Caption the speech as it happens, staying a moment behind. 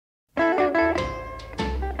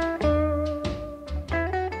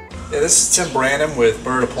This is Tim Brandon with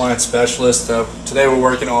Byrd Appliance Specialist. Today we're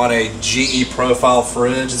working on a GE profile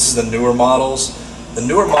fridge. This is the newer models. The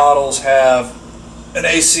newer models have an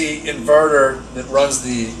AC inverter that runs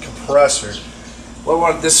the compressor.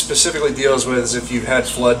 What this specifically deals with is if you've had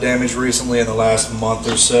flood damage recently in the last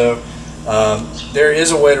month or so. There is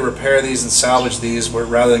a way to repair these and salvage these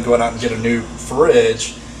rather than going out and get a new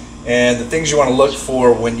fridge. And the things you want to look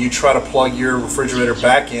for when you try to plug your refrigerator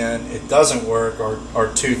back in, it doesn't work,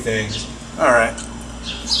 are two things. Alright,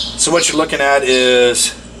 so what you're looking at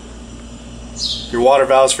is your water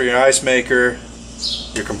valves for your ice maker,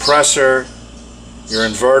 your compressor, your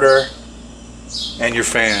inverter, and your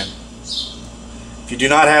fan. If you do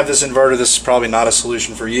not have this inverter, this is probably not a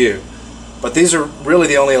solution for you. But these are really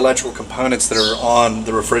the only electrical components that are on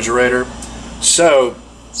the refrigerator. So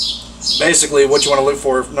basically what you want to look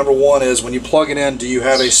for, number one, is when you plug it in, do you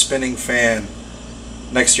have a spinning fan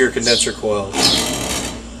next to your condenser coils?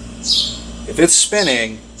 If it's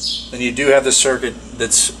spinning, then you do have the circuit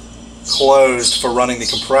that's closed for running the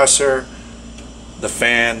compressor, the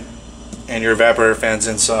fan, and your evaporator fans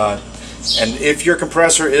inside. And if your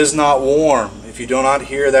compressor is not warm, if you do not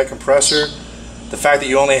hear that compressor, the fact that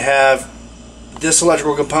you only have this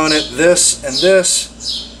electrical component, this, and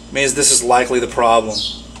this, means this is likely the problem.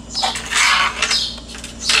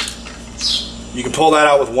 You can pull that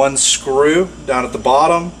out with one screw down at the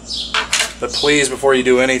bottom, but please, before you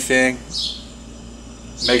do anything,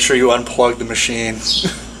 make sure you unplug the machine.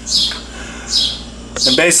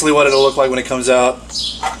 And basically what it'll look like when it comes out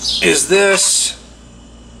is this,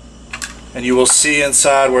 and you will see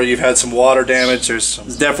inside where you've had some water damage. There's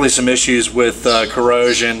definitely some issues with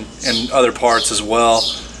corrosion and other parts as well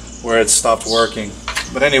where it's stopped working.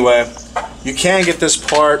 But anyway, you can get this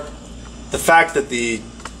part. The fact that the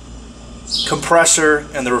compressor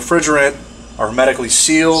and the refrigerant are hermetically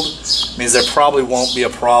sealed means there probably won't be a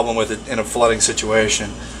problem with it in a flooding situation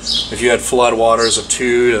if you had flood waters of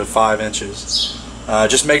 2 to 5 inches.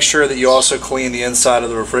 Just make sure that you also clean the inside of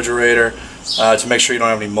the refrigerator to make sure you don't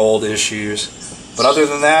have any mold issues. But other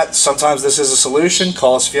than that, sometimes this is a solution.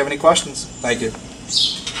 Call us if you have any questions. Thank you.